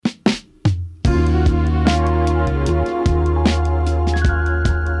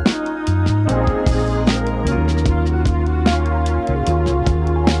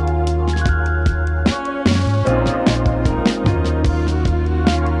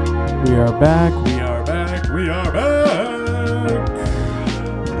We are back.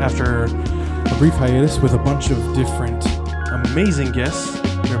 After a brief hiatus with a bunch of different amazing guests,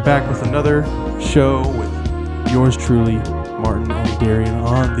 we're back with another show with yours truly, Martin and Darian,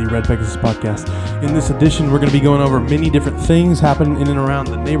 on the Red Pegasus podcast. In this edition, we're going to be going over many different things happening in and around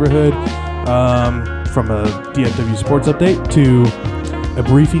the neighborhood, from a DFW sports update to a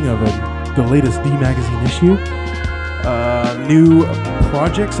briefing of the latest D Magazine issue, new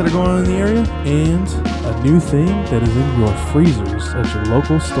projects that are going on in the area, and a new thing that is in your freezers at your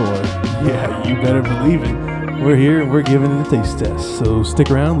local store. Yeah, you better believe it. We're here and we're giving it a taste test. So stick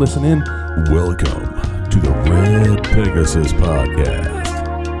around, listen in. Welcome to the Red Pegasus podcast.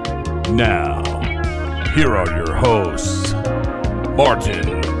 Now, here are your hosts,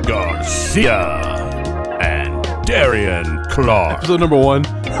 Martin Garcia and Darian Clark. Episode number 1.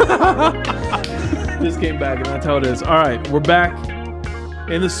 Just came back, and that's how it is. All right, we're back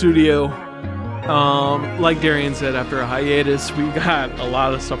in the studio. Like Darian said, after a hiatus, we got a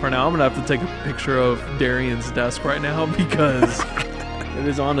lot of stuff right now. I'm gonna have to take a picture of Darian's desk right now because it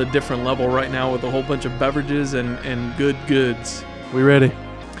is on a different level right now with a whole bunch of beverages and good goods. We ready?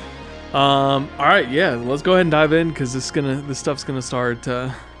 All right, yeah, let's go ahead and dive in because this stuff's gonna start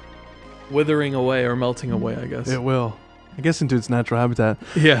withering away or melting away, I guess. It will. I guess into its natural habitat.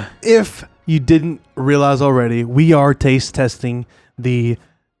 Yeah. If you didn't realize already, we are taste testing the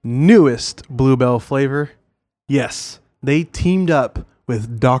newest Bluebell flavor. Yes, they teamed up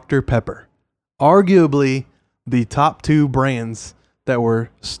with Dr. Pepper, arguably the top 2 brands that were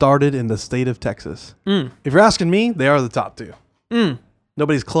started in the state of Texas. If you're asking me, they are the top 2.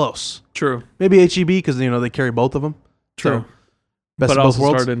 Nobody's close. True. Maybe HEB because they carry both of them. True. So, best but of both also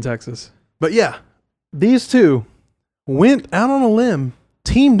worlds. started in Texas. But yeah, these two went out on a limb,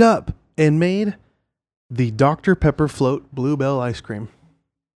 teamed up, and made the Dr. Pepper Float Bluebell ice cream.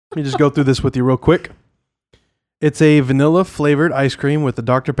 Let me just go through this with you real quick. It's a vanilla flavored ice cream with the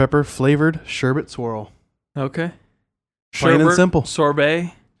Dr. Pepper flavored sherbet swirl. Okay. Plain and simple.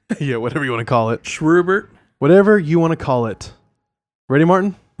 Sorbet. Yeah, whatever you want to call it. Schreubert. Whatever you want to call it. Ready,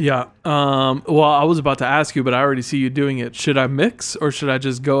 Martin? Yeah. Well, I was about to ask you, but I already see you doing it. Should I mix or should I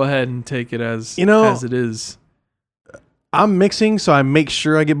just go ahead and take it as it is? I'm mixing, so I make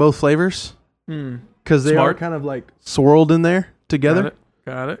sure I get both flavors. Because they are kind of like swirled in there together.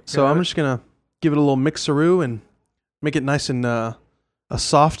 Got it. So I'm just going to give it a little mixeroo and make it nice and a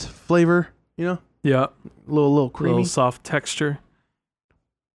soft flavor, Yeah. A little creamy. A little soft texture.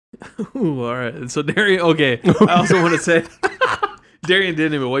 Ooh, all right. So Darian, okay. I also want to say, Darian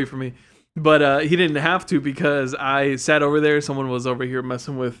didn't even wait for me. But he didn't have to because I sat over there. Someone was over here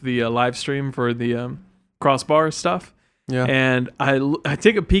messing with the live stream for the crossbar stuff. Yeah. And I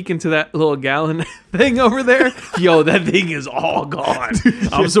take a peek into that little gallon thing over there. Yo, that thing is all gone.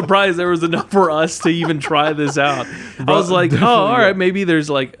 I'm surprised there was enough for us to even try this out. I was like, all right, maybe there's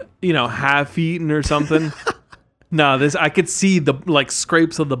half eaten or something. No, I could see the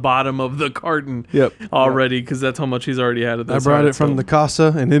scrapes of the bottom of the carton already because that's how much he's already had of this. I brought it from the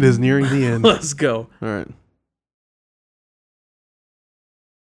casa and it is nearing the end. Let's go. All right.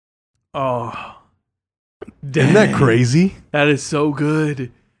 Oh. Dang. Isn't that crazy? That is so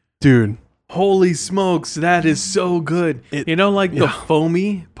good. Dude. Holy smokes, that is so good. The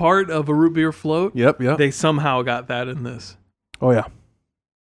foamy part of a root beer float? Yep. They somehow got that in this. Oh, yeah.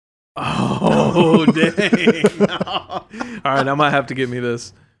 Oh, dang. All right, I might have to get me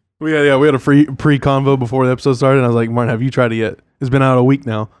this. We had a free pre-convo before the episode started, and I was like, Martin, have you tried it yet? It's been out a week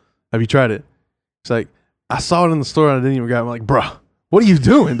now. Have you tried it? It's like, I saw it in the store, and I didn't even grab it. I'm like, bruh, what are you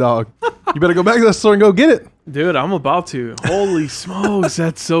doing, dog? You better go back to the store and go get it. Dude, I'm about to. Holy smokes,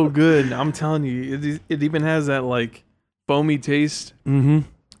 that's so good. I'm telling you, it even has that, foamy taste from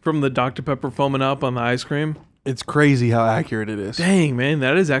the Dr. Pepper foaming up on the ice cream. It's crazy how accurate it is. Dang, man,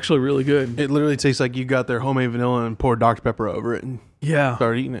 that is actually really good. It literally tastes like you got their homemade vanilla and poured Dr. Pepper over it and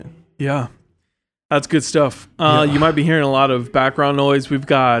started eating it. Yeah, that's good stuff. You might be hearing a lot of background noise. We've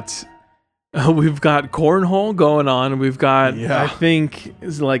got cornhole going on. We've got, I think,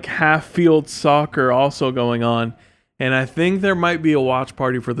 it's half field soccer also going on. And I think there might be a watch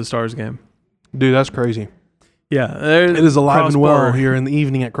party for the Stars game. Dude, that's crazy. Yeah. It is alive and well here in the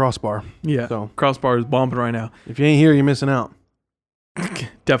evening at Crossbar. Yeah. So Crossbar is bumping right now. If you ain't here, you're missing out.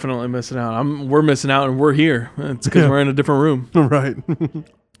 Definitely missing out. We're missing out and we're here. It's because we're in a different room. Right.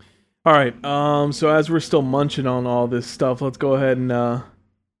 All right. So as we're still munching on all this stuff, let's go ahead and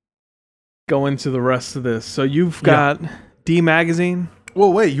go into the rest of this. So you've got D Magazine.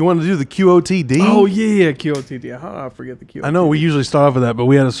 Well, wait, you want to do the QOTD? Oh, yeah, QOTD. How did I forget the QOTD? I know we usually start off with that, but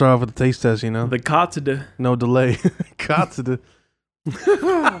we had to start off with the taste test, The KOTD. No delay. KOTD.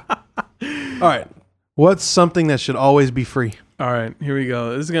 All right. What's something that should always be free? All right, here we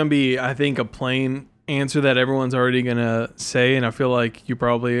go. This is going to be, I think, a plain answer that everyone's already going to say, and I feel like you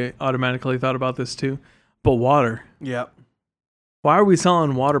probably automatically thought about this too. But water. Yeah. Why are we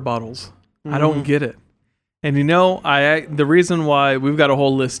selling water bottles? I don't get it. And the reason why we've got a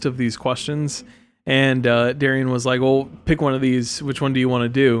whole list of these questions, and Darian was like, well, pick one of these. Which one do you want to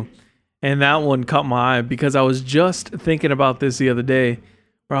do? And that one caught my eye because I was just thinking about this the other day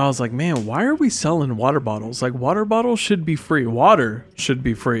where I was like, man, why are we selling water bottles? Like, water bottles should be free. Water should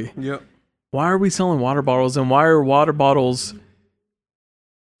be free. Yep. Why are we selling water bottles? And why are water bottles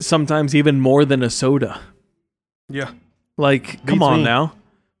sometimes even more than a soda? Yeah. Like, come on now.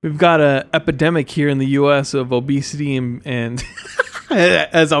 We've got an epidemic here in the U.S. of obesity and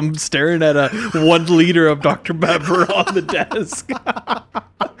as I'm staring at a 1 liter of Dr. Pepper on the desk.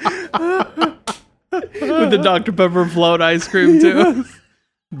 With the Dr. Pepper float ice cream, too.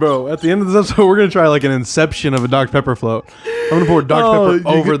 Bro, at the end of this episode, we're going to try like an inception of a Dr. Pepper float. I'm going to pour Dr. Pepper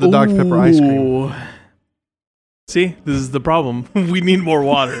over the Dr. Pepper ice cream. See, this is the problem. We need more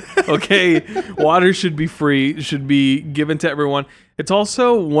water, okay? Water should be free, should be given to everyone. It's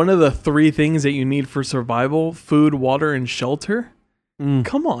also one of the 3 things that you need for survival: food, water, and shelter.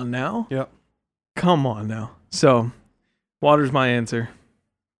 Come on now. Yep. Come on now. So, water's my answer.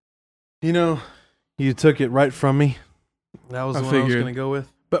 You took it right from me. That was the one I was going to go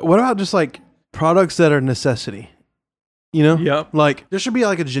with. But what about just like products that are necessity? Yep. Like there should be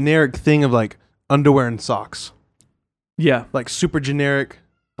like a generic thing of like underwear and socks. Yeah. Like super generic,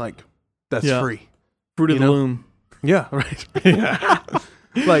 like that's free. Fruit of the Loom. Yeah, right. Yeah.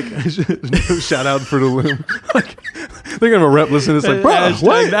 Like shout out Fruit of the Loom. Like they're gonna have a rep listen. It's like, bro,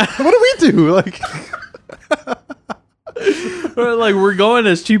 what do we do? Like, like we're going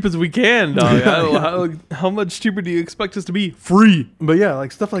as cheap as we can, dog. How much cheaper do you expect us to be? Free. But yeah,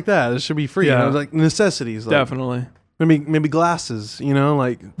 like stuff like that. It should be free. Yeah. Like necessities. Like, definitely. Maybe glasses,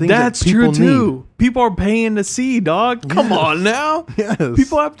 like things that's that people true too. need. People are paying to see, dog. Come on now. Yes.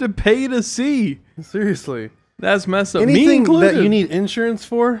 People have to pay to see. Seriously. That's messed up. Anything Me included. that you need insurance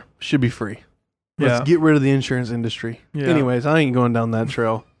for should be free. Let's get rid of the insurance industry. Yeah. Anyways, I ain't going down that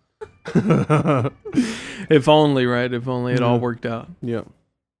trail. If only, right? If only it all worked out. Yep.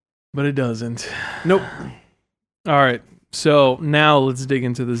 But it doesn't. Nope. All right. So now let's dig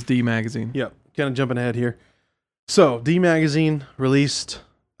into this D magazine. Yep. Kind of jumping ahead here. So, D Magazine released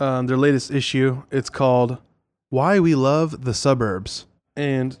their latest issue. It's called Why We Love the Suburbs.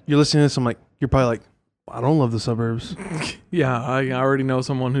 And you're listening to this, you're probably like, I don't love the suburbs. Yeah, I already know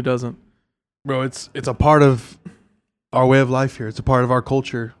someone who doesn't. Bro, it's a part of our way of life here. It's a part of our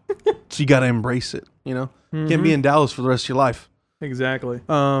culture. So you got to embrace it, Mm-hmm. Can't be in Dallas for the rest of your life. Exactly.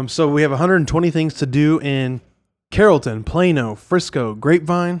 So we have 120 things to do in Carrollton, Plano, Frisco,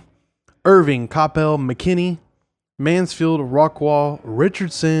 Grapevine, Irving, Coppell, McKinney, Mansfield, Rockwall,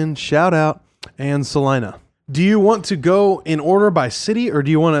 Richardson, Shout Out, and Salina. Do you want to go in order by city, or do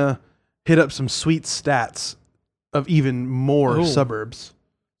you want to hit up some sweet stats of even more suburbs?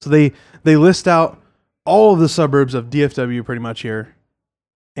 So they list out all of the suburbs of DFW pretty much here,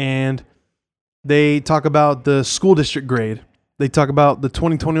 and they talk about the school district grade. They talk about the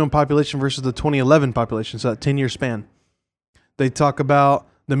 2021 population versus the 2011 population, so that 10-year span. They talk about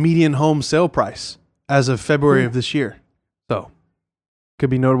the median home sale price as of February of this year. So, could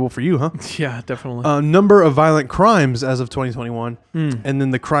be notable for you, huh? Yeah, definitely. Number of violent crimes as of 2021, and then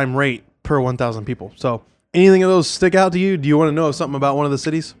the crime rate per 1,000 people. So, anything of those stick out to you? Do you want to know something about one of the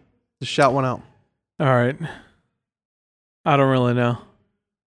cities? Just shout one out. All right. I don't really know.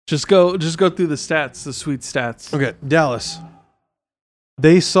 Just go through the stats, the sweet stats. Okay, Dallas.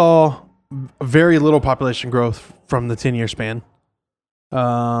 They saw very little population growth from the 10-year span.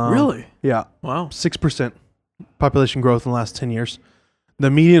 Really? Yeah. Wow. 6% population growth in the last 10 years. The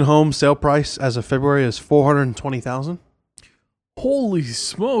median home sale price as of February is $420,000. Holy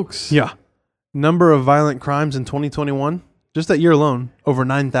smokes. Yeah. Number of violent crimes in 2021, just that year alone, over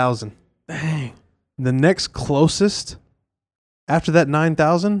 9,000. Dang. The next closest after that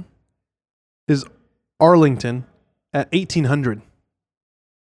 9,000 is Arlington at 1,800.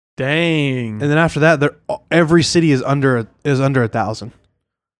 Dang. And then after that, every city is under 1,000.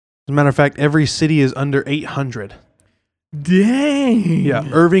 As a matter of fact, every city is under 800. Dang. Yeah,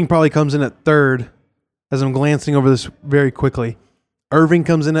 Irving probably comes in at third. As I'm glancing over this very quickly, Irving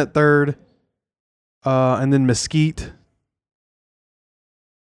comes in at third, and then Mesquite,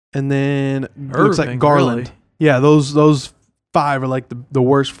 and then looks like Garland. Really? Yeah, those 5 are like the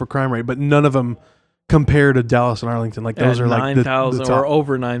worst for crime rate, but none of them compare to Dallas and Arlington. Like those are like 9,000 the top. Or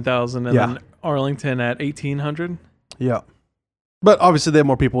over 9,000, and then Arlington at 1,800. Yeah. But obviously they have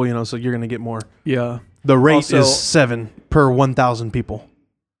more people, so you're going to get more. Yeah. The rate Also- is 7 per 1,000 people.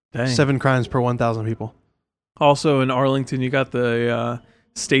 Dang. 7 crimes per 1,000 people. Also in Arlington, you got the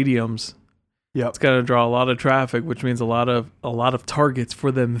stadiums. Yep. It's got to draw a lot of traffic, which means a lot of targets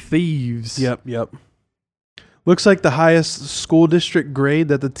for them thieves. Yep. Looks like the highest school district grade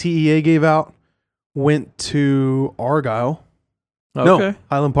that the TEA gave out went to Argyle. Okay. No,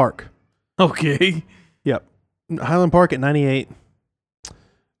 Highland Park. Okay. Yep. Highland Park at 98.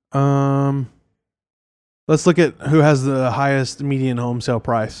 Let's look at who has the highest median home sale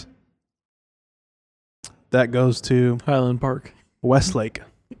price. That goes to Highland Park. Westlake.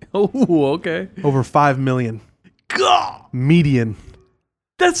 Oh, okay. Over 5 million. God, Median.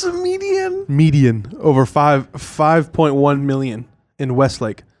 that's a median. Median. Over 5.1 million in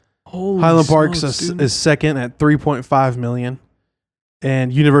Westlake. Holy Highland Park smokes, dude. is second at 3.5 million.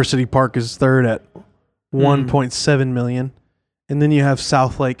 And University Park is third at 1.7 million. And then you have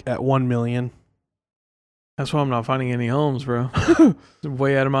Southlake at 1 million. That's why I'm not finding any homes, bro. It's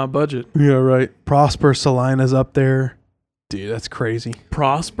way out of my budget. Yeah, right. Prosper, Salina's up there. Dude, that's crazy.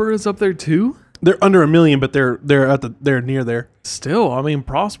 Prosper is up there too. They're under 1 million, but they're near there. Still, I mean,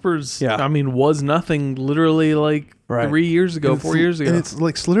 Prosper's. Yeah. I mean, was nothing literally like Right. 3 years ago, And 4 years ago. And it's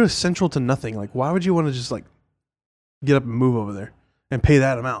like literally central to nothing. Like, why would you want to just like get up and move over there and pay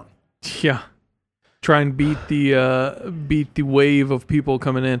that amount? Yeah. Try and beat the wave of people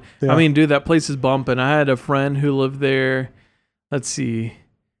coming in. Yeah. I mean, dude, that place is bumping. I had a friend who lived there. Let's see,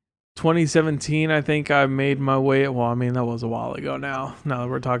 2017. I think I made my way. Well, I mean, that was a while ago now. Now that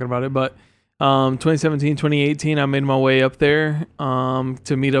we're talking about it, but 2017, 2018, I made my way up there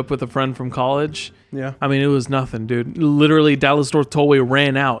to meet up with a friend from college. Yeah. I mean, it was nothing, dude. Literally, Dallas North Tollway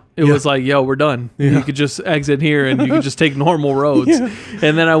ran out. It Yeah. was like, yo, we're done. Yeah. You could just exit here and you could just take normal roads. Yeah.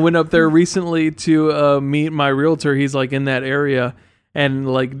 And then I went up there recently to meet my realtor. He's like in that area.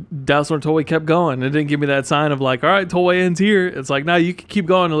 And like Dallas North Tollway kept going. It didn't give me that sign of like, all right, Tollway ends here. It's like, no, you can keep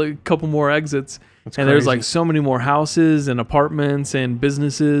going like a couple more exits. That's and there's crazy. like so many more houses and apartments and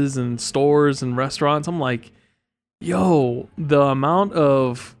businesses and stores and restaurants. I'm like, yo, the amount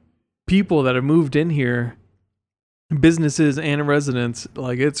of people that have moved in here, businesses and residents,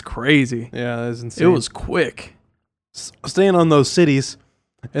 like it's crazy. Yeah, that is insane. It was quick. Staying on those cities.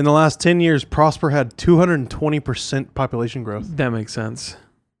 In the last 10 years, Prosper had 220% population growth. That makes sense.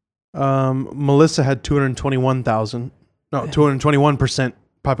 Melissa had 221%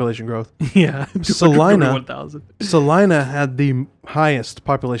 population growth. Yeah. Salina. 221,000. Salina had the highest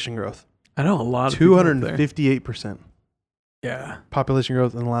population growth. I know a lot of people up there. 258% Yeah. population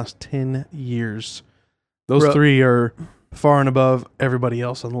growth in the last 10 years. Those Bro. three are far and above everybody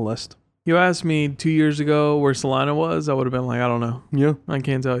else on the list. You asked me 2 years ago where Salina was, I would have been like, I don't know. Yeah, I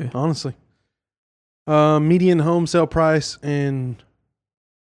can't tell you. honestly. Median home sale price in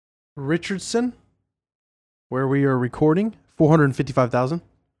Richardson, where we are recording, $455,000.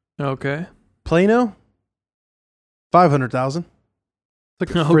 Okay. Plano, $500,000.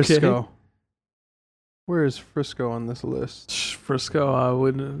 Look at Okay. Frisco. Where is Frisco on this list? Frisco,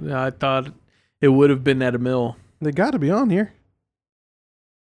 I thought it would have been at a mill. They got to be on here.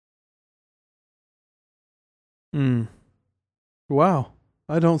 Wow,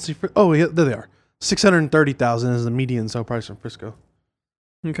 I don't see. Oh, yeah, there they are. 630,000 is the median sale price in Frisco.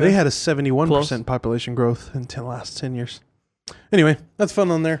 Okay. They had a 71% Close. population growth in the last 10 years. Anyway, that's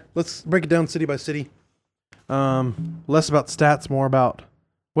fun on there. Let's break it down city by city. Less about stats, more about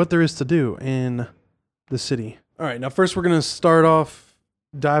what there is to do in the city. All right, now first we're going to start off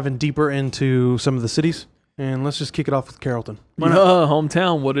diving deeper into some of the cities. And let's just kick it off with Carrollton. Yeah,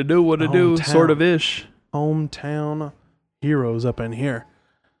 hometown. What it do? What it do? Hometown. Sort of ish. Hometown heroes up in here.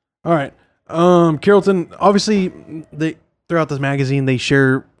 All right. Carrollton, obviously, they throughout this magazine, they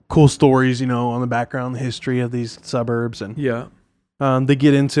share cool stories, on the background, the history of these suburbs. And Yeah. they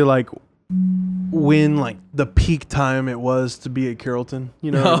get into, like, when, like, the peak time it was to be at Carrollton.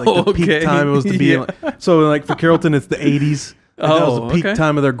 Like the okay. peak time it was to be. Yeah. So, like, for Carrollton, it's the 80s. Like, that was the peak okay.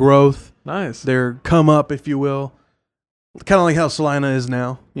 time of their growth. Nice. Their come up, if you will. Kind of like how Salina is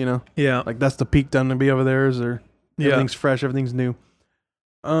now, Yeah. Like that's the peak time to be over there. Everything's fresh, everything's new.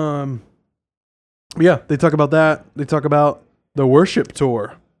 Yeah, they talk about that. They talk about the worship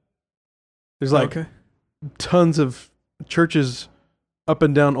tour. There's like okay. tons of churches up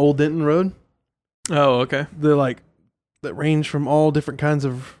and down Old Denton Road. Oh, okay. They're like that range from all different kinds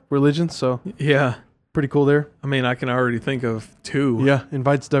of religions. So Yeah. pretty cool there. I mean, I can already think of two. Yeah,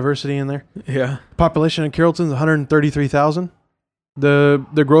 invites diversity in there. Yeah. Population in Carrollton is 133,000. The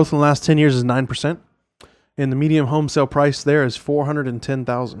growth in the last 10 years is 9%. And the median home sale price there is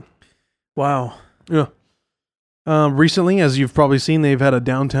 $410,000. Wow. Yeah. Recently, as you've probably seen, they've had a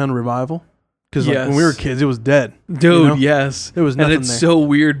downtown revival. Because Yes. when we were kids, it was dead. Dude, you know? yes. There was nothing And it's there. so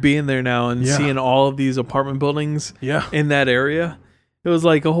weird being there now and Yeah. seeing all of these apartment buildings Yeah. in that area. It was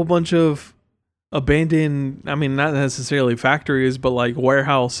like a whole bunch of abandoned, I mean, not necessarily factories, but like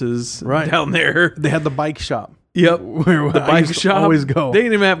warehouses down there. They had the bike shop. Yep. Where The I bike used to shop. always go. They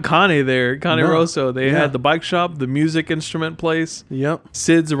didn't even have Connie there. Connie No. Rosso. They Yeah. had the bike shop, the music instrument place, Yep.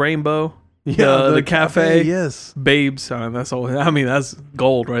 Sid's Rainbow, Yeah. the cafe, Yes. Babes. That's all. I mean, that's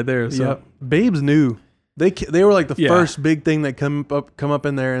gold right there. So. Yep. Babes knew. They were like the Yeah. first big thing that come up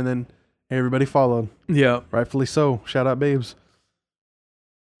in there, and then everybody followed. Yeah. Rightfully so. Shout out Babes.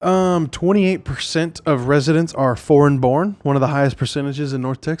 28% of residents are foreign born, one of the highest percentages in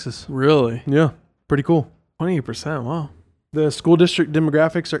North Texas. Really? Yeah. Pretty cool. 28%. Wow. The school district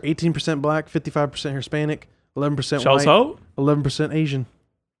demographics are 18% black, 55% Hispanic, 11% Shouts white, out. 11% Asian.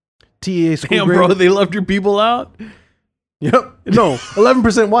 TEA school Damn, grade. bro, they left your people out. Yep. No,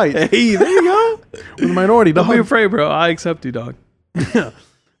 11% white. Hey, there you go. With a minority. Don't be Dog. afraid, bro. I accept you, dog.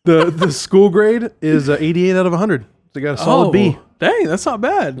 The school grade is 88 out of 100. They got a solid B. Dang, that's not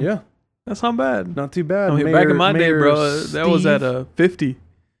bad. Yeah. That's not bad. Not too bad. I mean, back in my day, bro, that was at a 50.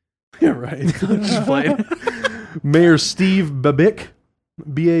 Yeah, right. Just playing. Mayor Steve Babick,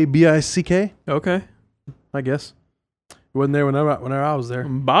 Babick, Okay. I guess. He wasn't there whenever I was there.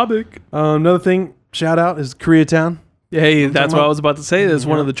 Bobic. Another thing, shout out, is Koreatown. Hey, that's what I was about to say. That's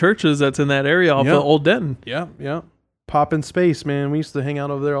one Yeah. of the churches that's in that area off Yeah. of Old Denton. Yeah, yeah. Pop in space, man. We used to hang out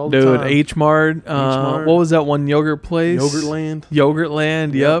over there all the Dude, time. H Mart. H-Mart. What was that one yogurt place? Yogurtland.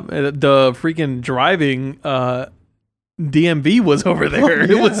 Yogurtland, Yep. yep. And the freaking driving DMV was over there.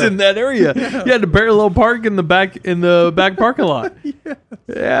 yeah. It was in that area. Yeah. You had to parallel park in the back parking lot.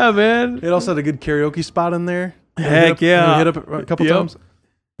 Yeah, man. It also had a good karaoke spot in there. Heck We yeah. hit up a couple Yep. times.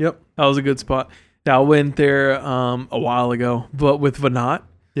 Yep. That was a good spot. Now, I went there a while ago, but with Vanat.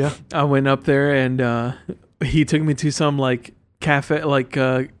 Yeah. I went up there and he took me to some like cafe, like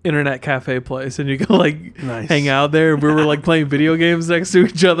internet cafe place, and you could like Nice. hang out there. We were like playing video games next to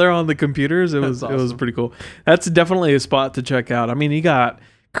each other on the computers. It was That's it was awesome. pretty cool. That's definitely a spot to check out. I mean, you got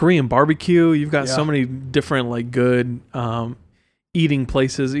Korean barbecue. You've got so Yeah. many different like good eating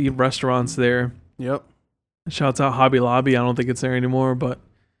places, restaurants there. Yep. Shouts out Hobby Lobby. I don't think it's there anymore, but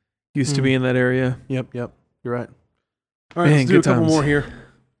used to be in that area. Yep. You're right. All right, Man, let's do good a couple times. more here.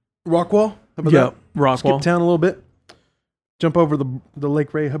 Rockwall. How about Yep, that? Rockwall. Skip town a little bit. Jump over the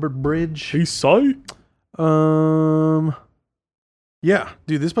Lake Ray Hubbard Bridge. East side. Yeah,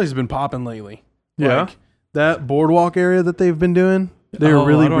 dude, this place has been popping lately. Yeah. Like, that boardwalk area that they've been doing, they're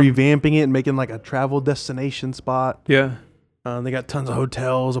really I don't- revamping it and making like a travel destination spot. Yeah. They got tons of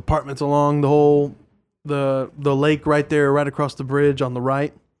hotels, apartments along the lake right there, right across the bridge on the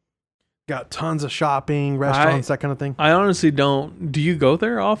right. Got tons of shopping, restaurants, that kind of thing. I honestly don't. Do you go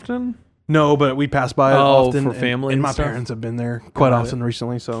there often? No, but we pass by it Oh, often. for family and and my stuff? parents have been there quite Got often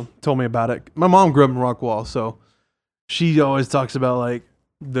recently, so told me about it. My mom grew up in Rockwall, so she always talks about like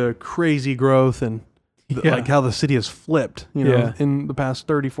the crazy growth and Yeah. like how the city has flipped, you know, Yeah. in the past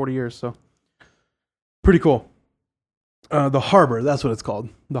 30, 40 years. So pretty cool. The harbor, that's what it's called.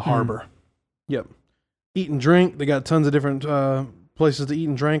 The harbor. Yep. Eat and drink. They got tons of different places to eat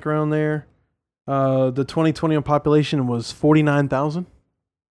and drink around there. The 2020 population was 49,000.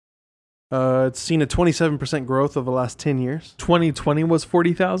 It's seen a 27% growth over the last 10 years. 2020 was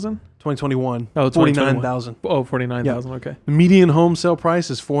 40,000? 2021. Oh, 2021. 49,000. Oh, 49,000. Okay. The median home sale price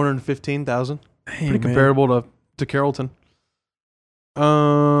is 415,000. Pretty comparable to Carrollton.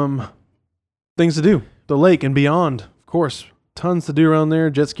 Things to do. The lake and beyond, of course. Tons to do around there.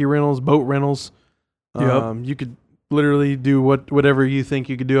 Jet ski rentals, boat rentals. Yep. You could literally do whatever you think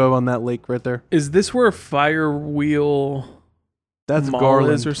you could do on that lake right there. Is this where Firewheel That's Mall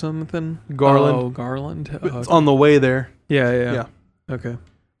Garland. is or something? Garland. Oh, Garland. Oh, It's okay. on the way there. Yeah. Okay.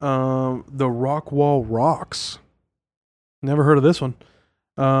 The Rockwall Rocks. Never heard of this one.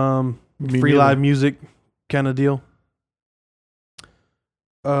 Me Free neither. live music kind of deal.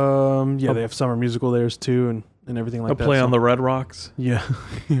 Yeah, they have summer musical there too, and everything like A that. play so- on the Red Rocks. Yeah.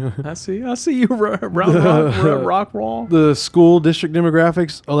 I see you, rock wall. The school district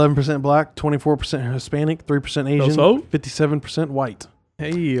demographics: 11% black, 24% Hispanic, 3% Asian, So? 57% white.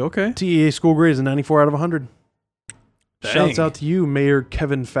 Hey, okay. TEA school grade is a 94 out of 100. Shouts Dang. out to you, Mayor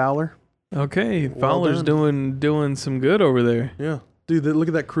Kevin Fowler. Okay, Well Fowler's doing some good over there. Yeah, dude, look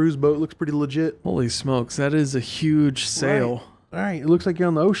at that cruise boat. It looks pretty legit. Holy smokes, that is a huge sail. All right, it looks like you're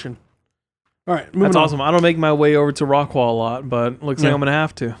on the ocean. All right, moving That's on. awesome. I don't make my way over to Rockwall a lot, but looks like Yeah. I'm gonna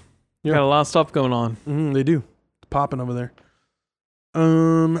have to. Yeah. Got a lot of stuff going on. They do. It's popping over there.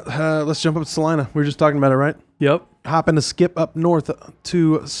 Let's jump up to Salina. We were just talking about it, right? Yep. Hopping a skip up north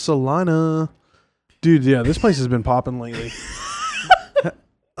to Salina. Dude, yeah, this place has been popping lately.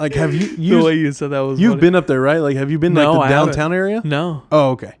 Like, have you The way you said that was you've funny. been up there, right? Like, have you been No, like I the haven't. downtown area? No.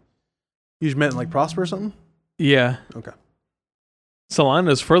 Oh, okay. You just meant like Prosper or something? Yeah. Okay.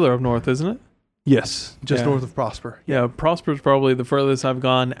 Salina's further up north, isn't it? Yes, just Yeah. north of Prosper. Yeah, Prosper's probably the furthest I've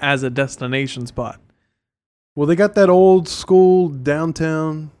gone as a destination spot. Well, they got that old school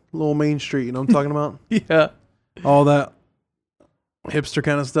downtown little main street. You know what I'm talking about? Yeah. All that hipster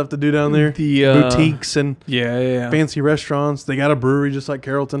kind of stuff to do down there. The Boutiques and Yeah. fancy restaurants. They got a brewery just like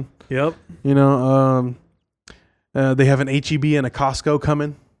Carrollton. Yep. You know, they have an HEB and a Costco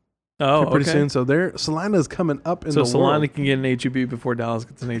coming Oh, pretty okay. soon. So Salina's coming up in So the Salina world. can get an HEB before Dallas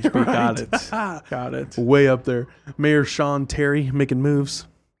gets an HEB. Got it. Got it. Way up there. Mayor Sean Terry making moves.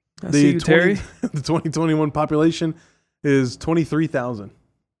 I see you, Terry. The 2021 population is 23,000.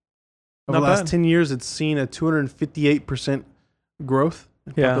 Over Not the last bad. 10 years, it's seen a 258% growth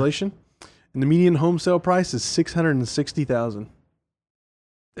in Yeah. population. And the median home sale price is $660,000.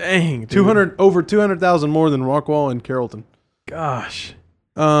 Dang, dude. 200 over 200,000 more than Rockwall and Carrollton. Gosh.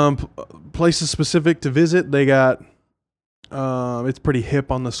 Places specific to visit, they got it's pretty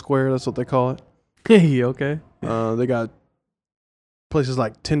hip on the square, that's what they call it. Hey, okay. They got places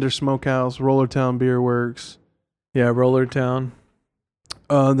like Tinder Smokehouse, Rollertown Beer Works. Yeah, Roller Town.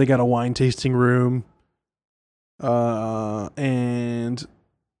 They got a wine tasting room. And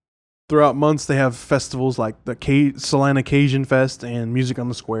throughout months they have festivals like the Salina Cajun Fest and Music on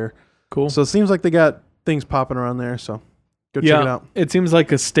the Square. Cool. So it seems like they got things popping around there, so go check it out. It seems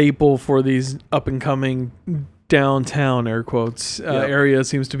like a staple for these up and coming downtown air quotes area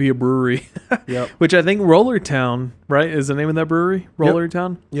seems to be a brewery. Yep. Which I think Roller Town, right, is the name of that brewery? Roller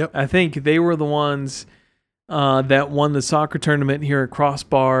Town? Yep. I think they were the ones that won the soccer tournament here at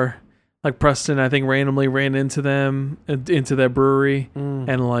Crossbar. Like Preston, I think randomly ran into them, into that brewery,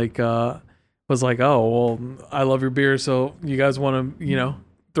 and like was like, oh, well, I love your beer, so you guys want to,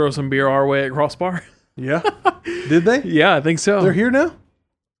 throw some beer our way at Crossbar? Yeah. Did they? Yeah, I think so. They're here now?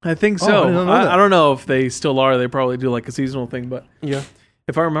 I think Oh, so. I didn't know that. I don't know if they still are. They probably do like a seasonal thing, but Yeah.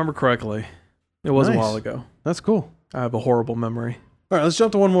 if I remember correctly, it was a Nice. while ago. That's cool. I have a horrible memory. All right, let's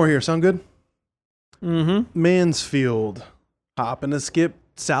jump to one more here. Sound good? Mm-hmm. Mansfield. Hop and a skip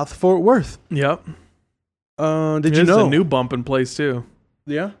South Fort Worth. Yep. Did you It's know? a new bump in place too.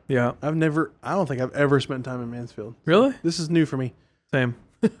 Yeah? Yeah. I don't think I've ever spent time in Mansfield. Really? This is new for me. Same.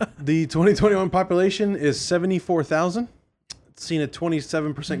 The 2021 population is 74,000. It's seen a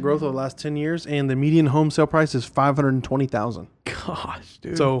 27% growth over the last 10 years, and the median home sale price is $520,000. Gosh,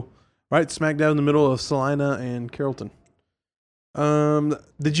 dude. So, right smack dab in the middle of Salina and Carrollton.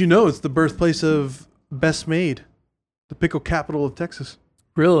 Did you know it's the birthplace of Best Made, the pickle capital of Texas?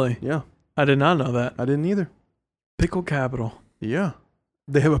 Really? Yeah, I did not know that. I didn't either. Pickle capital. Yeah,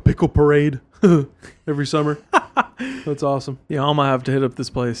 they have a pickle parade every summer. That's awesome. Yeah, I'm gonna have to hit up this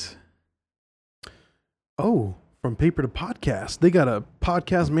place. Oh, from paper to podcast, they got a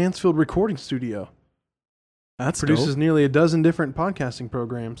podcast Mansfield recording studio. That's Produces dope. nearly a dozen different podcasting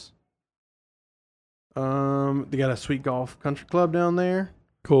programs. They got a Sweet Golf Country Club down there,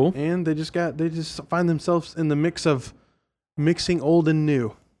 Cool. and they just find themselves in the mix of mixing old and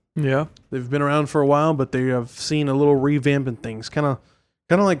new. Yeah. They've been around for a while, but they have seen a little revamp in things, kind of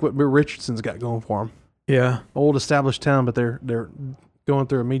like what Richardson's got going for them. Yeah. Old established town, but they're going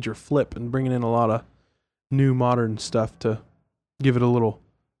through a major flip and bringing in a lot of new modern stuff to give it a little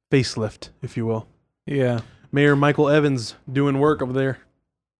facelift, if you will. Yeah. Mayor Michael Evans doing work over there.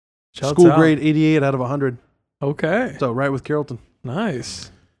 Shouts School out. grade 88 out of 100. Okay. So right with Carrollton.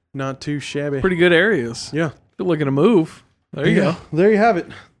 Nice. Not too shabby. Pretty good areas. Yeah. Good looking to move. There you go. There you have it.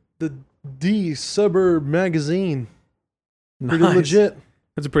 The D Suburb magazine. Pretty Nice. legit.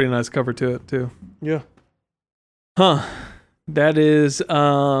 That's a pretty nice cover to it too. Yeah. Huh. That is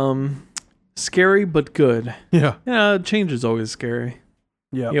scary but good. Yeah. Yeah, change is always scary.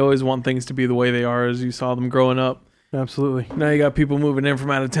 Yeah. You always want things to be the way they are as you saw them growing up. Absolutely. Now you got people moving in from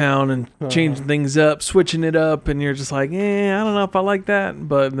out of town and changing things up, switching it up, and you're just like, I don't know if I like that.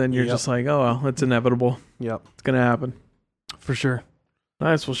 But then you're just like, oh, well, it's inevitable. Yep. It's going to happen. For sure.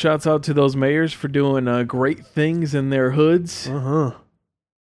 Nice. Well, shouts out to those mayors for doing great things in their hoods. Uh-huh.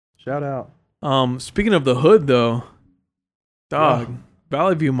 Shout out. Speaking of the hood, though, dog,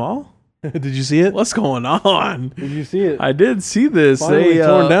 Valley View Mall? Did you see it? What's going on? Did you see it? I did see this. Finally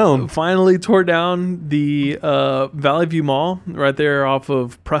torn down. Finally tore down the Valley View Mall right there off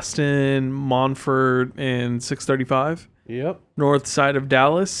of Preston, Montfort, and 635. Yep. North side of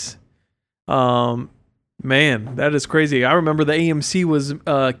Dallas. Man, that is crazy. I remember the AMC was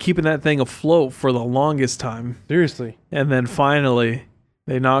keeping that thing afloat for the longest time. Seriously. And then finally,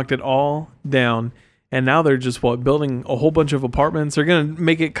 they knocked it all down. And now they're just, building a whole bunch of apartments. They're going to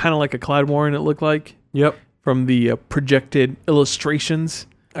make it kind of like a Clyde Warren, it looked like. Yep. From the projected illustrations.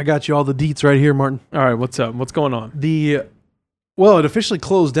 I got you all the deets right here, Martin. All right, what's up? What's going on? It officially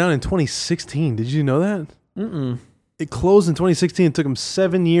closed down in 2016. Did you know that? Mm-mm. It closed in 2016. It took them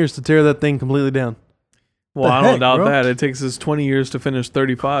 7 years to tear that thing completely down. Well, I don't doubt that. It takes us 20 years to finish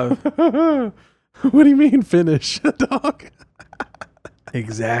 35. What do you mean finish, dog?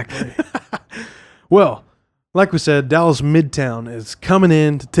 Exactly. Well, like we said, Dallas Midtown is coming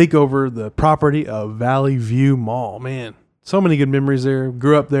in to take over the property of Valley View Mall. Man, so many good memories there.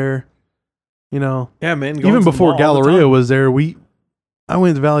 Grew up there, you know. Yeah, man. Even before Galleria was there, I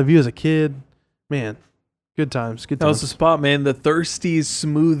went to Valley View as a kid. Man, good times. Good times. That was the spot, man. The Thirsty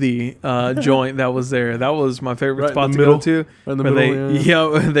Smoothie joint that was there. That was my favorite spot to go to. Right in the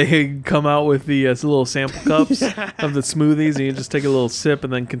middle, they come out with the little sample cups of the smoothies, and you just take a little sip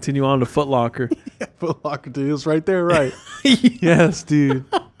and then continue on to Foot Locker. Foot Locker, dude. It was right there, right? Yes, dude.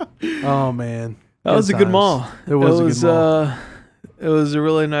 Oh, man. That was a good mall. It was a good mall. It was a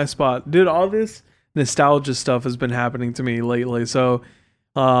really nice spot. Dude, all this nostalgia stuff has been happening to me lately. So,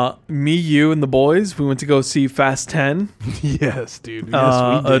 me, you, and the boys, we went to go see Fast 10. Yes, dude.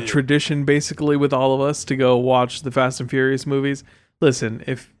 Yes, we did. A tradition basically with all of us to go watch the Fast and Furious movies. Listen,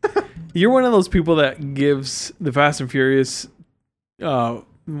 if you're one of those people that gives the Fast and Furious, I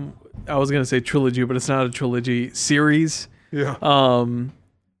was going to say trilogy, but it's not a trilogy, series,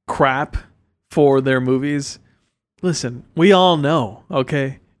 crap for their movies. Listen, we all know,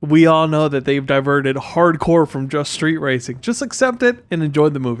 okay? We all know that they've diverted hardcore from just street racing. Just accept it and enjoy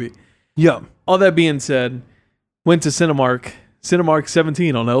the movie. Yep. All that being said, went to Cinemark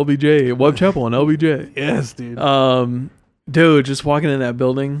 17 on LBJ, Webb Chapel on LBJ. Yes, dude. Dude, just walking in that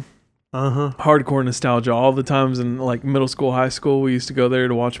building, Uh-huh. hardcore nostalgia. All the times in like middle school, high school, we used to go there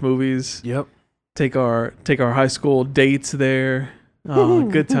to watch movies. Yep. Take our high school dates there. Oh,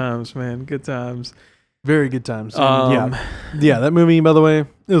 good times, man. Good times. Very good times. Yeah, that movie, by the way,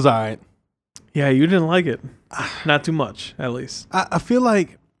 it was all right. Yeah, you didn't like it. Not too much, at least. I feel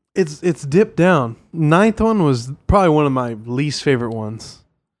like it's dipped down. Ninth one was probably one of my least favorite ones.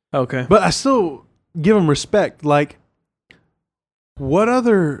 Okay. But I still give them respect. Like, what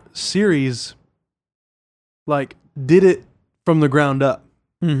other series, like, did it from the ground up?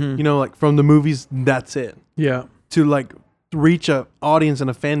 Mm-hmm. You know, like, from the movies, that's it. Yeah. To, like, reach a audience and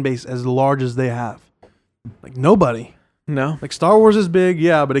a fan base as large as they have. Like, nobody. No. Like, Star Wars is big,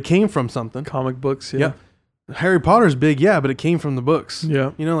 yeah, but it came from something. Comic books, yeah. Yep. Harry Potter's big, yeah, but it came from the books.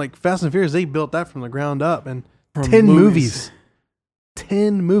 Yeah. You know, like Fast and Furious, they built that from the ground up. And From 10 movies.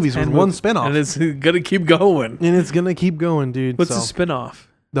 10 movies with one spinoff. And it's going to keep going. And it's going to keep going, dude. What's the spinoff?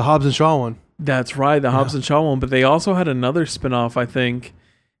 The Hobbs and Shaw one. That's right, the Hobbs and Shaw one. But they also had another spinoff, I think,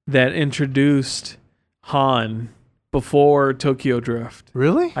 that introduced Han before Tokyo Drift.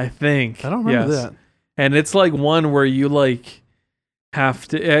 Really? I think. I don't remember that. And it's like one where you like have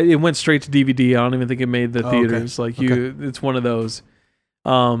to. It went straight to DVD. I don't even think it made the theaters. Okay. Like you, it's one of those.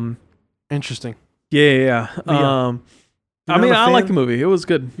 Interesting. Yeah. I mean, I like the movie. It was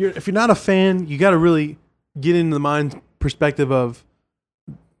good. If you're not a fan, you got to really get into the mind perspective of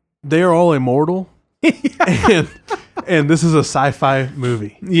they are all immortal, and this is a sci-fi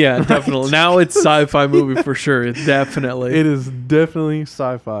movie. Yeah, definitely. Right? Now it's sci-fi movie for sure. Definitely. It is definitely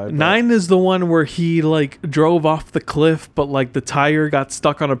sci-fi. 9 is the one where he like drove off the cliff, but like the tire got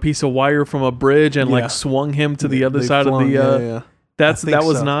stuck on a piece of wire from a bridge and like swung him to the other side of the. Yeah. That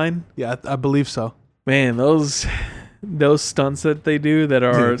was 9. Yeah, I believe so. Man, those stunts that they do that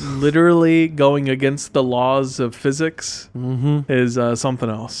are literally going against the laws of physics is something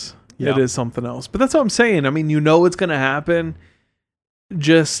else. Yeah. It is something else. But that's what I'm saying. I mean, you know it's going to happen.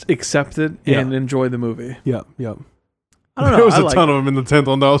 Just accept it and enjoy the movie. Yep. I don't know. There was a ton of them in the 10th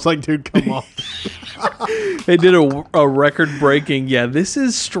one, though. I was like, dude, come on. They did a record-breaking. Yeah, this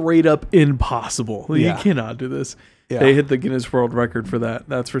is straight up impossible. You cannot do this. Yeah. They hit the Guinness World Record for that.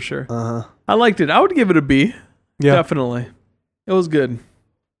 That's for sure. I liked it. I would give it a B. Yeah. Definitely. It was good.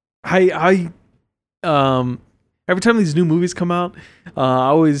 I every time these new movies come out, I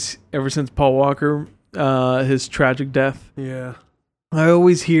always, ever since Paul Walker, his tragic death, I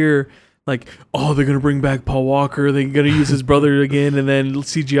always hear like, oh, they're going to bring back Paul Walker. They're going to use his brother again and then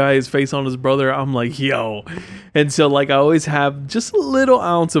CGI his face on his brother. I'm like, yo. And so like I always have just a little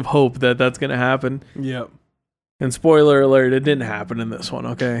ounce of hope that that's going to happen. Yep. And spoiler alert, it didn't happen in this one,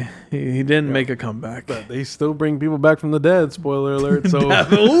 okay? He didn't make a comeback. But they still bring people back from the dead, spoiler alert. So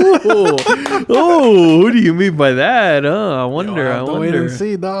who do you mean by that? Oh, I wonder. I wonder. Wait and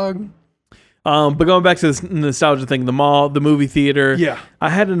see, dog. But going back to this nostalgia thing, the mall, the movie theater. Yeah. I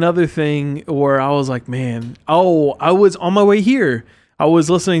had another thing where I was like, man, I was on my way here. I was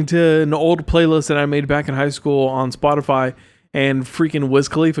listening to an old playlist that I made back in high school on Spotify, and freaking Wiz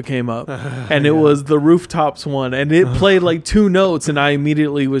Khalifa came up, and it was the Rooftops one, and it played like 2 notes, and I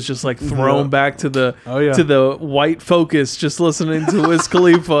immediately was just like thrown back to the to the white Focus, just listening to Wiz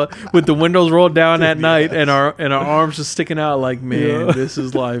Khalifa with the windows rolled down at night, and our arms just sticking out like, man, this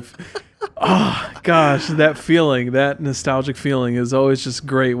is life. Oh gosh, that feeling, that nostalgic feeling is always just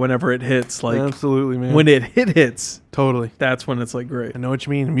great whenever it hits. Like, absolutely, man. When it hits, totally. that's when it's like great. I know what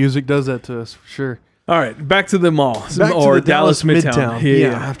you mean. Music does that to us for sure. All right, back to the mall Or Dallas Midtown.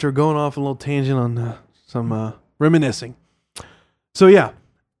 Yeah, after going off a little tangent on some reminiscing. So yeah,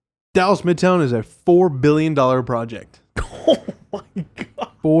 Dallas Midtown is a $4 billion project. Oh my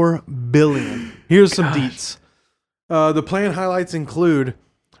god, $4 billion. Here's some deets. The plan highlights include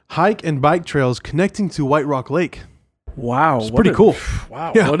hike and bike trails connecting to White Rock Lake. wow, It's pretty cool.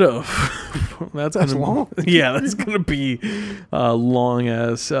 Wow, Yeah. what a that's long. Yeah, that's gonna be a long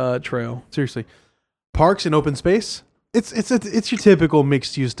ass trail. Seriously. Parks and open space. It's your typical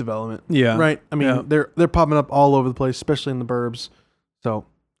mixed use development. Yeah, Right? I mean, they're popping up all over the place, especially in the burbs. So,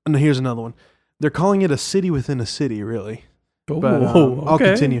 and here's another one. They're calling it a city within a city, really. But I'll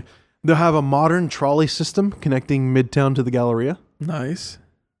continue. They'll have a modern trolley system connecting Midtown to the Galleria. Nice.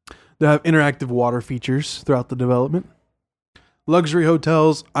 They'll have interactive water features throughout the development. Luxury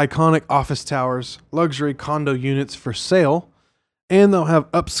hotels, iconic office towers, luxury condo units for sale, and they'll have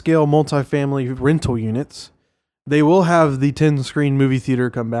upscale multifamily rental units. They will have the 10-screen movie theater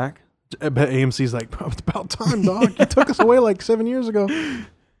come back. I bet AMC's like, bro, it's about time, dog. You took us away like 7 years ago.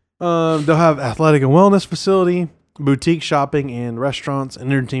 They'll have athletic and wellness facility, boutique shopping, and restaurants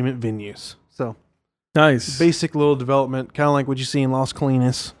and entertainment venues. So Nice. basic little development, kind of like what you see in Las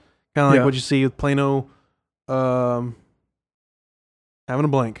Colinas, kind of like what you see with Plano. Having a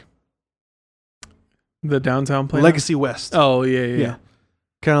blank. The downtown Plano? Legacy West. Oh, yeah.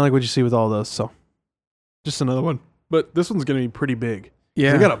 Kind of like what you see with all those. So just another one. But this one's going to be pretty big.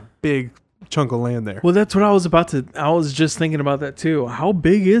 Yeah. They got a big chunk of land there. Well, that's what I was just thinking about that too. How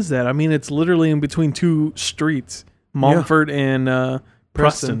big is that? I mean, it's literally in between 2 streets, Montfort and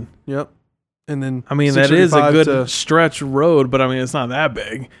Preston. Yep. And then I mean, that is a 635 good stretch road, but I mean, it's not that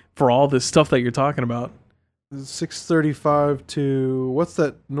big for all this stuff that you're talking about. 635 to what's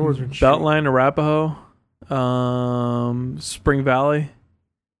that northern street? Beltline, Arapahoe, Spring Valley.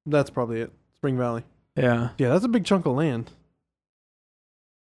 That's probably it. Spring Valley. Yeah, Yeah, that's a big chunk of land.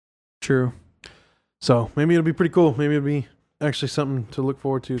 true. So maybe it'll be pretty cool. Maybe it'll be actually something to look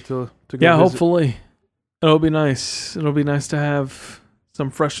forward to go Yeah, visit. hopefully it'll be nice. It'll be nice to have some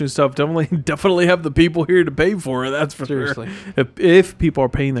fresh new stuff. Definitely have the people here to pay for it. That's for Seriously. sure. If people are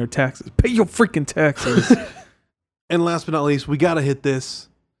paying their taxes, pay your freaking taxes. And last but not least, we got to hit this.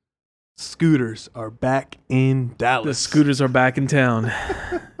 Scooters are back in Dallas. The scooters are back in town.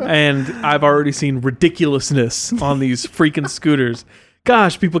 And I've already seen ridiculousness on these freaking scooters.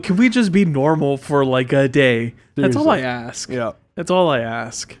 Gosh, people, can we just be normal for like a day? That's all I ask. Yeah. That's all I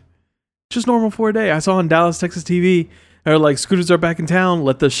ask. Just normal for a day. I saw on Dallas, Texas TV, they're like, scooters are back in town.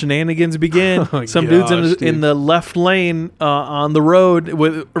 Let the shenanigans begin. Oh Some gosh, dude's in the left lane on the road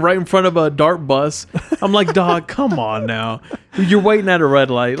right in front of a dart bus. I'm like, dog, come on now. You're waiting at a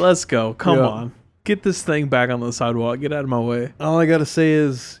red light. Let's go. Come on. Get this thing back on the sidewalk. Get out of my way. All I got to say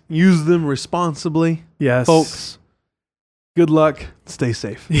is use them responsibly. Yes. Folks, good luck. Stay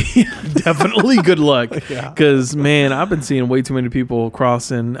safe. Definitely good luck. Yeah. Because, man, I've been seeing way too many people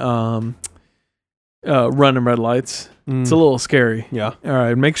crossing running red lights. It's a little scary. Yeah. All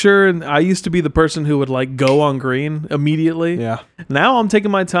right. Make sure. I used to be the person who would like go on green immediately. Yeah. Now I'm taking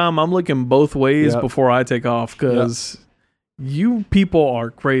my time. I'm looking both ways Yep. before I take off because you people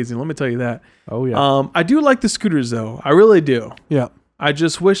are crazy. Let me tell you that. Oh, yeah. I do like the scooters though. I really do. Yeah. I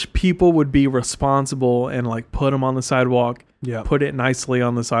just wish people would be responsible and like put them on the sidewalk. Yeah. Put it nicely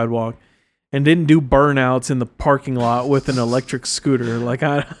on the sidewalk, and didn't do burnouts in the parking lot with an electric scooter. Like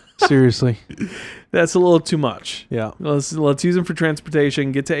Seriously. that's a little too much. Yeah. Let's use them for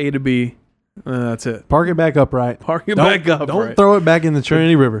transportation. Get to A to B. That's it. Park it back upright. Park it back up. Don't right. throw it back in the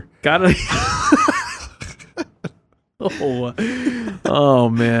Trinity River. Gotta. Oh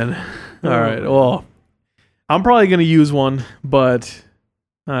man. All right. Well, I'm probably gonna use one, but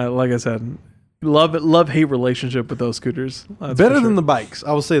like I said, love-hate relationship with those scooters. That's Better for sure. than the bikes.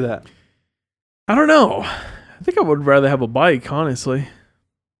 I will say that. I don't know. I think I would rather have a bike, honestly.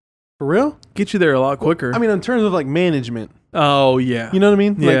 For real? Get you there a lot quicker. I mean, in terms of like management. Oh, yeah. You know what I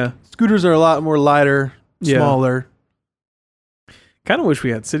mean? Yeah. Like, scooters are a lot more lighter, smaller. Kind of wish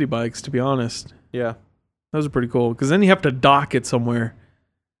we had city bikes, to be honest. Yeah. Those are pretty cool. Because then you have to dock it somewhere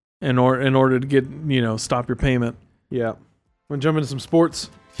in order to get, stop your payment. Yeah. Want to jump into some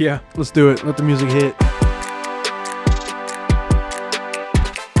sports? Yeah. Let's do it. Let the music hit.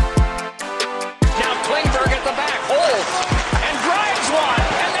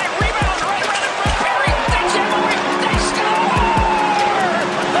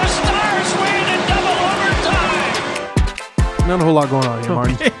 Not a whole lot going on here,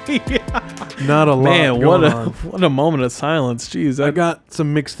 Martin. Yeah. Not a lot going on. What a moment of silence. Jeez. I got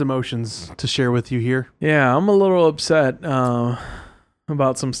some mixed emotions to share with you here. Yeah, I'm a little upset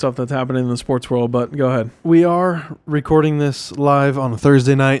about some stuff that's happening in the sports world, but go ahead. We are recording this live on a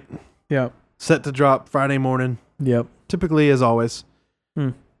Thursday night. Yep. Set to drop Friday morning. Yep. Typically, as always.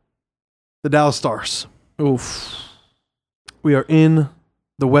 The Dallas Stars. Oof. We are in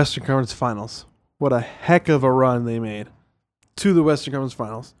the Western Conference Finals. What a heck of a run they made to the Western Conference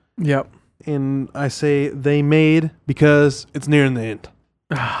Finals. Yep. And I say they made because it's nearing the end.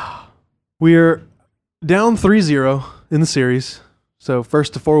 We're down 3-0 in the series. So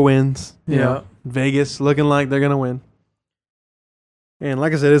first to 4 wins. Yeah. Vegas looking like they're going to win. And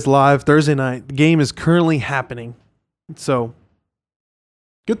like I said, it's live Thursday night. The game is currently happening. So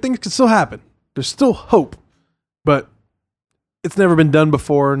good things can still happen. There's still hope. But it's never been done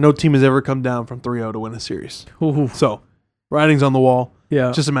before. No team has ever come down from 3-0 to win a series. Ooh. So writing's on the wall. Yeah.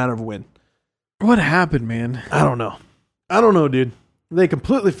 It's just a matter of a win. What happened, man? I don't know, dude. They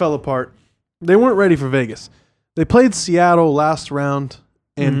completely fell apart. They weren't ready for Vegas. They played Seattle last round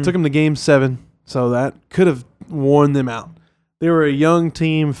and took them to Game 7, so that could have worn them out. They were a young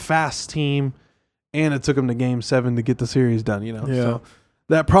team, fast team, and it took them to Game 7 to get the series done, Yeah. So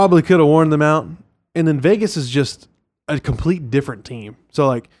that probably could have worn them out. And then Vegas is just a complete different team.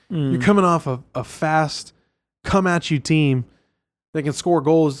 So, you're coming off of a fast, come-at-you team that can score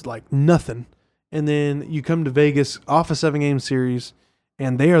goals like nothing. And then you come to Vegas off a 7-game series,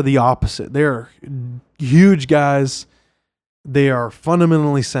 and they are the opposite. They are huge guys. They are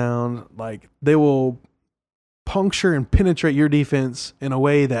fundamentally sound. They will puncture and penetrate your defense in a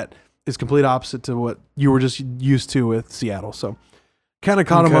way that is complete opposite to what you were just used to with Seattle. So kind of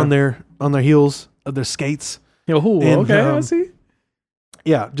caught them on their heels of their skates. I see.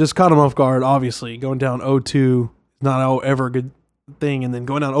 Yeah, just caught them off guard, obviously. Going down 0-2, not ever a good thing. And then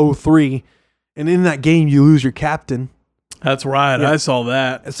going down 0-3. And in that game, you lose your captain. That's right. Yeah. I saw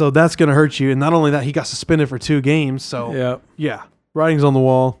that. So that's going to hurt you. And not only that, he got suspended for 2 games. So, yeah, writing's on the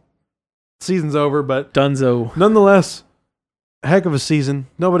wall. Season's over, but Dunzo. Nonetheless, a heck of a season.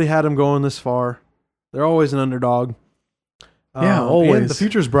 Nobody had him going this far. They're always an underdog. Yeah, always. And the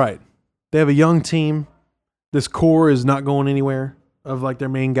future's bright. They have a young team. This core is not going anywhere of their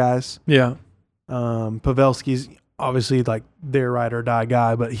main guys. Yeah. Pavelski's obviously their ride or die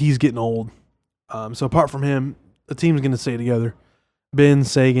guy, but he's getting old. So apart from him, the team's going to stay together. Ben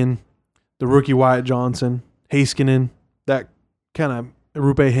Sagan, the rookie Wyatt Johnson, Heiskanen, that kind of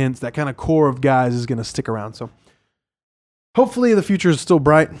Rupe Hintz, that kind of core of guys is going to stick around. So hopefully the future is still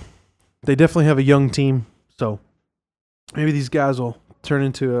bright. They definitely have a young team. So maybe these guys will turn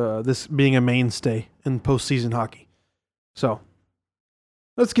into this being a mainstay in postseason hockey. So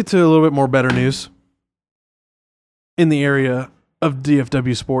let's get to a little bit more better news. In the area of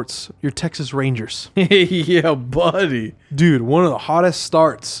DFW sports, your Texas Rangers. Yeah, buddy. Dude, one of the hottest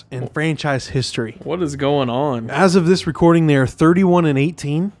starts in franchise history. What is going on? As of this recording, they are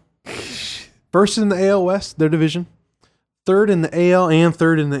 31-18. First in the AL West, their division. Third in the AL and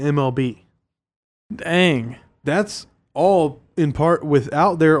third in the MLB. Dang. That's all in part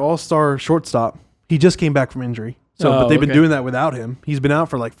without their all-star shortstop. He just came back from injury. But they've been doing that without him. He's been out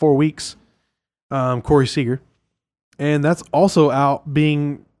for 4 weeks. Corey Seager. And that's also out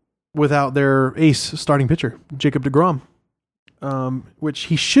being without their ace starting pitcher, Jacob deGrom, which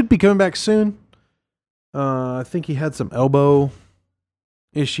he should be coming back soon. I think he had some elbow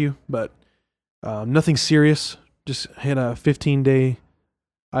issue, but nothing serious. Just had a 15-day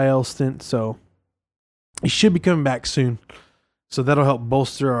IL stint, so he should be coming back soon. So that'll help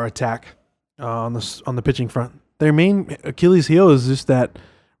bolster our attack on the pitching front. Their main Achilles heel is just that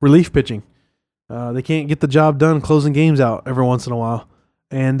relief pitching. They can't get the job done closing games out every once in a while.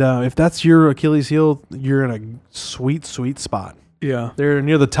 And if that's your Achilles heel, you're in a sweet, sweet spot. Yeah. They're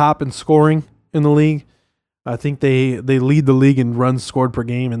near the top in scoring in the league. I think they lead the league in runs scored per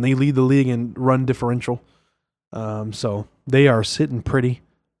game, and they lead the league in run differential. So they are sitting pretty.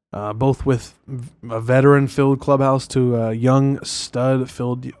 both with a veteran-filled clubhouse to a young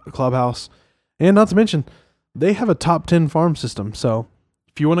stud-filled clubhouse. And not to mention, they have a top 10 farm system. So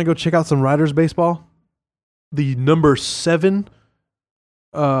if you want to go check out some Riders baseball, the number 7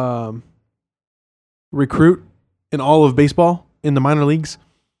 recruit in all of baseball in the minor leagues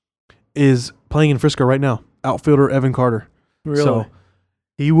is playing in Frisco right now. Outfielder Evan Carter. Really? So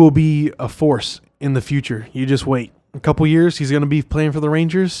he will be a force in the future. You just wait. A couple years, he's going to be playing for the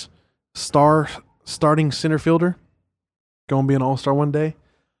Rangers. Starting center fielder. Going to be an all-star one day.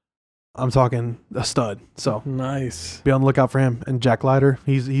 I'm talking a stud. So nice. Be on the lookout for him. And Jack Leiter,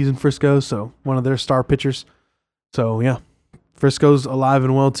 he's in Frisco, so one of their star pitchers. So yeah, Frisco's alive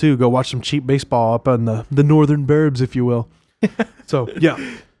and well too. Go watch some cheap baseball up on the northern burbs, if you will. So yeah,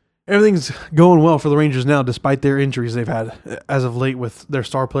 everything's going well for the Rangers now, despite their injuries they've had as of late with their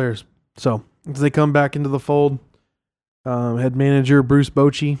star players. So as they come back into the fold, head manager Bruce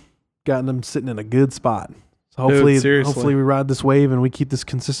Bochy got them sitting in a good spot. So hopefully we ride this wave and we keep this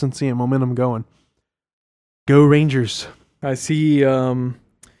consistency and momentum going. Go Rangers. I see.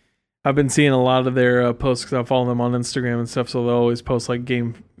 I've been seeing a lot of their posts because I follow them on Instagram and stuff. So they'll always post like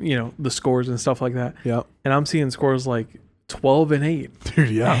game, the scores and stuff like that. Yeah. And I'm seeing scores like 12-8. Dude,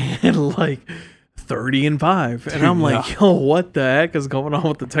 yeah. And like 30-5. And I'm like, yo, what the heck is going on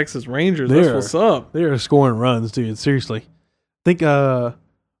with the Texas Rangers? That's what's up. They are scoring runs, dude. Seriously. I think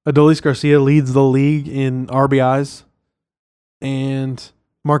Adolis Garcia leads the league in RBIs, and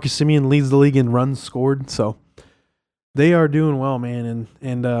Marcus Semien leads the league in runs scored. So they are doing well, man.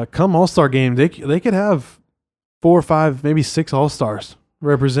 And come All-Star game, they could have 4 or 5, maybe 6 All-Stars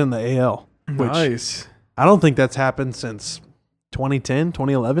represent the AL. Nice. I don't think that's happened since 2010,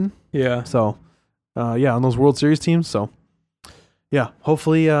 2011. Yeah. So, on those World Series teams. So, yeah,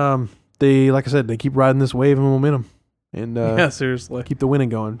 hopefully they, like I said, they keep riding this wave of momentum. And seriously, keep the winning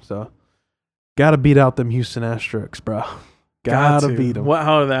going. So, gotta beat out them Houston Astros, bro. Gotta beat them.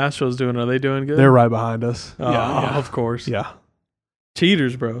 How are the Astros doing? Are they doing good? They're right behind us. Yeah, of course. Yeah,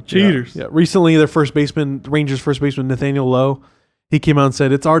 cheaters, bro. Cheaters. Yeah. Recently, their Rangers first baseman Nathaniel Lowe, he came out and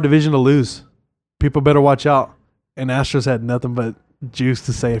said it's our division to lose. People better watch out. And Astros had nothing but juice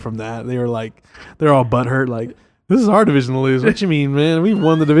to say from that. They were like, they're all butthurt. Like, this is our division to lose. What you mean, man? We've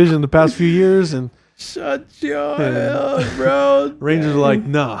won the division the past few years, and shut your hell, bro. Rangers are like,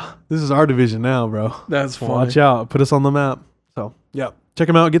 nah, this is our division now, bro. That's funny. Watch out. Put us on the map. So, yeah. Check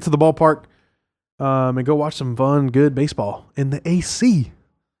them out. Get to the ballpark and go watch some fun, good baseball in the AC.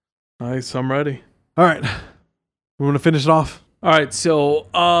 Nice. I'm ready. All right. We want to finish it off. All right. So,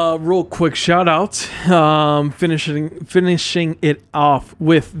 real quick shout out. Finishing it off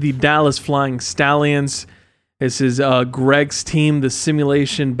with the Dallas Flying Stallions. This is Greg's team, the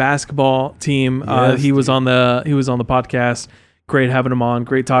simulation basketball team. Yes, he was on the podcast. Great having him on.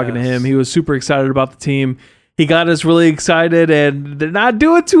 Great talking to him. He was super excited about the team. He got us really excited, and they're not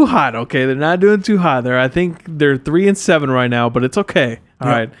doing too hot. Okay, they're not doing too hot. I think they're 3-7 right now, but it's okay. All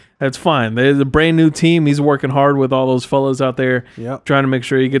right, that's fine. They're a brand new team. He's working hard with all those fellas out there, trying to make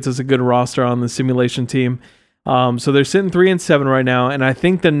sure he gets us a good roster on the simulation team. So they're sitting 3-7 right now, and I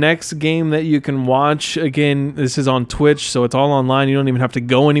think the next game that you can watch, again, this is on Twitch, so it's all online. You don't even have to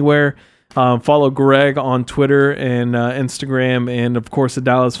go anywhere. Follow Greg on Twitter and Instagram, and of course the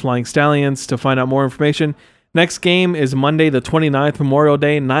Dallas Flying Stallions to find out more information. Next game is Monday the 29th, Memorial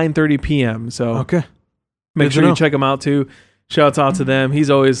Day, 9:30 p.m. So make sure you check them out too. Shouts out to them. He's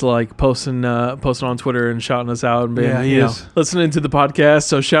always like posting on Twitter and shouting us out and being, listening to the podcast.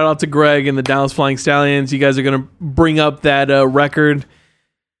 So shout out to Greg and the Dallas Flying Stallions. You guys are gonna bring up that record.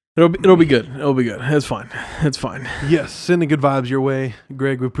 It'll be good. It'll be good. It's fine. It's fine. Yes, sending good vibes your way,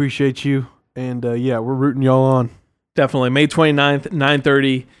 Greg. We appreciate you, and we're rooting y'all on. Definitely. May 29th,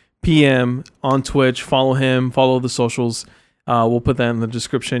 9:30 p.m. on Twitch. Follow him. Follow the socials. We'll put that in the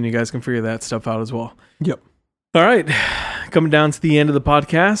description. You guys can figure that stuff out as well. Yep. All right, coming down to the end of the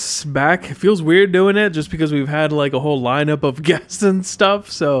podcast. Back. It feels weird doing it just because we've had like a whole lineup of guests and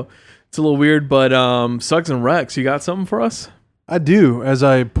stuff, so it's a little weird. But Suggs and Rex, you got something for us? I do. As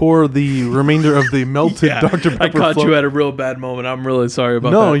I pour the remainder of the melted Dr. Pepper, I caught you at a real bad moment. I'm really sorry about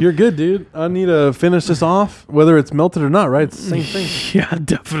that. No, you're good, dude. I need to finish this off, whether it's melted or not. Right? It's the same thing. Yeah,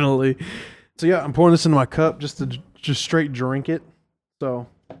 definitely. So I'm pouring this into my cup just to straight drink it. So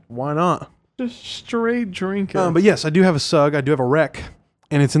why not? Just straight drink it. But yes, I do have a Sug. I do have a rec,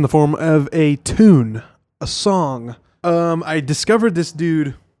 and it's in the form of a tune, a song. I discovered this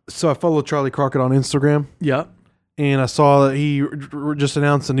dude. So I follow Charlie Crockett on Instagram. Yep. And I saw that he just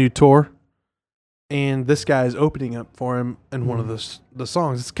announced a new tour, and this guy is opening up for him in one of the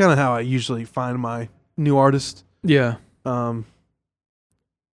songs. It's kind of how I usually find my new artist. Yeah.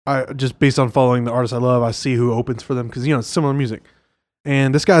 I just based on following the artists I love, I see who opens for them because it's similar music.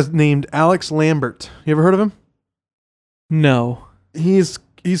 And this guy's named Alex Lambert. You ever heard of him? No. He's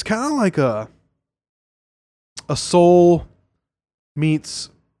kind of like a soul meets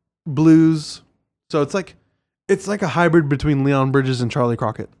blues. So it's like a hybrid between Leon Bridges and Charlie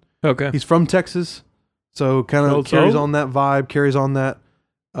Crockett. Okay. He's from Texas, so kind of carries on that vibe, carries on that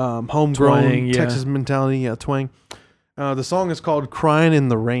homegrown twang, Texas mentality, twang. The song is called "Crying in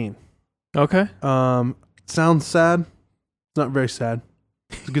the Rain." Okay. Sounds sad. It's not very sad.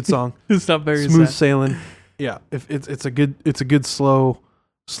 It's a good song. It's not very smooth sad. sailing. Yeah, if it's a good slow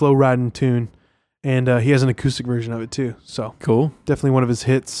riding tune, and he has an acoustic version of it too. So cool. Definitely one of his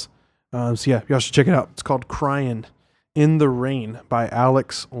hits. So yeah, y'all should check it out. It's called "Crying in the Rain" by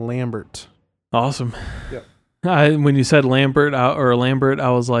Alex Lambert. Awesome. Yep. When you said Lambert, I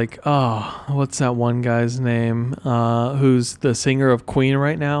was like, oh, what's that one guy's name? Who's the singer of Queen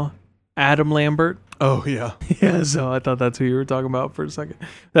right now? Adam Lambert. Oh yeah. Yeah. So I thought that's who you were talking about for a second.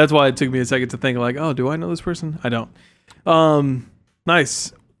 That's why it took me a second to think like, oh, do I know this person? I don't.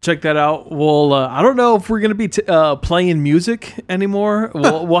 Nice. Check that out. Well, I don't know if we're gonna be playing music anymore.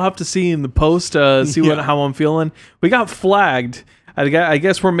 We'll have to see in the post. See how I'm feeling. We got flagged. I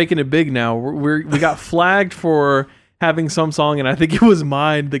guess we're making it big now. We got flagged for having some song, and I think it was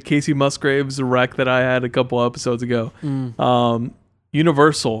mine, the Casey Musgraves wreck that I had a couple episodes ago.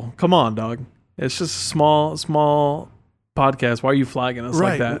 Universal, come on, dog. It's just a small podcast. Why are you flagging us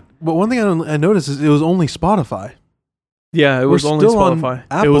like that? But one thing I noticed is it was only Spotify. Yeah, it was only still on Spotify.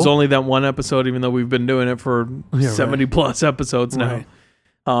 Apple. It was only that one episode, even though we've been doing it for 70 plus episodes now.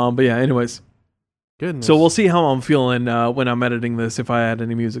 Right. But yeah, anyways. Goodness. So we'll see how I'm feeling when I'm editing this, if I add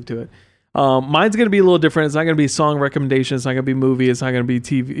any music to it. Mine's going to be a little different. It's not going to be song recommendations. It's not going to be movie. It's not going to be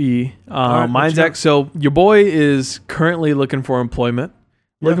TV. Right, mine's so your boy is currently looking for employment,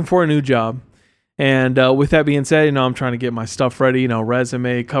 looking for a new job. And with that being said, I'm trying to get my stuff ready,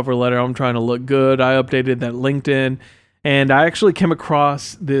 resume, cover letter. I'm trying to look good. I updated that LinkedIn. And I actually came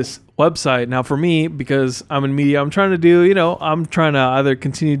across this website. Now for me, because I'm in media, I'm trying to I'm trying to either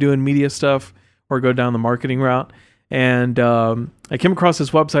continue doing media stuff or go down the marketing route. And I came across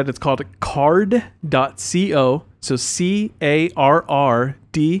this website. It's called carrd.co. So CARRD.co.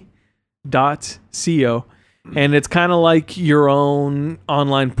 And it's kind of like your own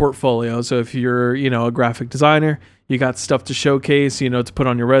online portfolio. So if you're, a graphic designer, you got stuff to showcase, to put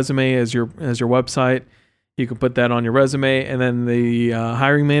on your resume as your website. You can put that on your resume, and then the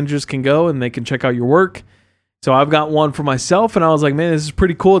hiring managers can go and they can check out your work. So I've got one for myself, and I was like, man, this is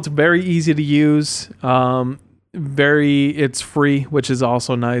pretty cool. It's very easy to use. It's free, which is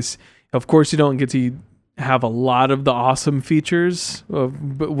also nice. Of course, you don't get to have a lot of the awesome features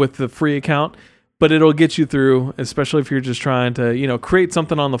with the free account, but it'll get you through, especially if you're just trying to, create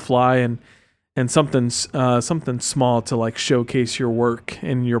something on the fly and something small to like showcase your work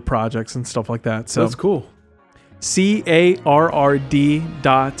and your projects and stuff like that. So that's cool. CARRD.co,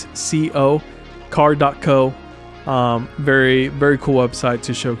 carrd.co. Very, very cool website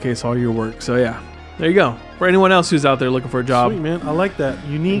to showcase all your work. So yeah, there you go. For anyone else who's out there looking for a job. Sweet, man. I like that.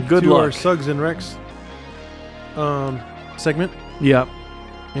 Unique Good to luck. our Suggs and Rex segment. Yep.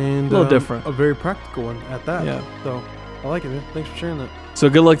 And a little different. A very practical one at that. Yeah. So I like it, man. Thanks for sharing that. So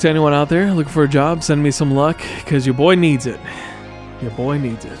good luck to anyone out there looking for a job. Send me some luck because your boy needs it. Your boy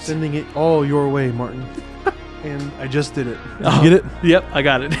needs it. Sending it all your way, Martin. And I just did it. Did you get it? Yep, I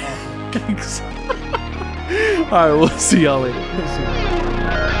got it. Thanks. All right, we'll see y'all later.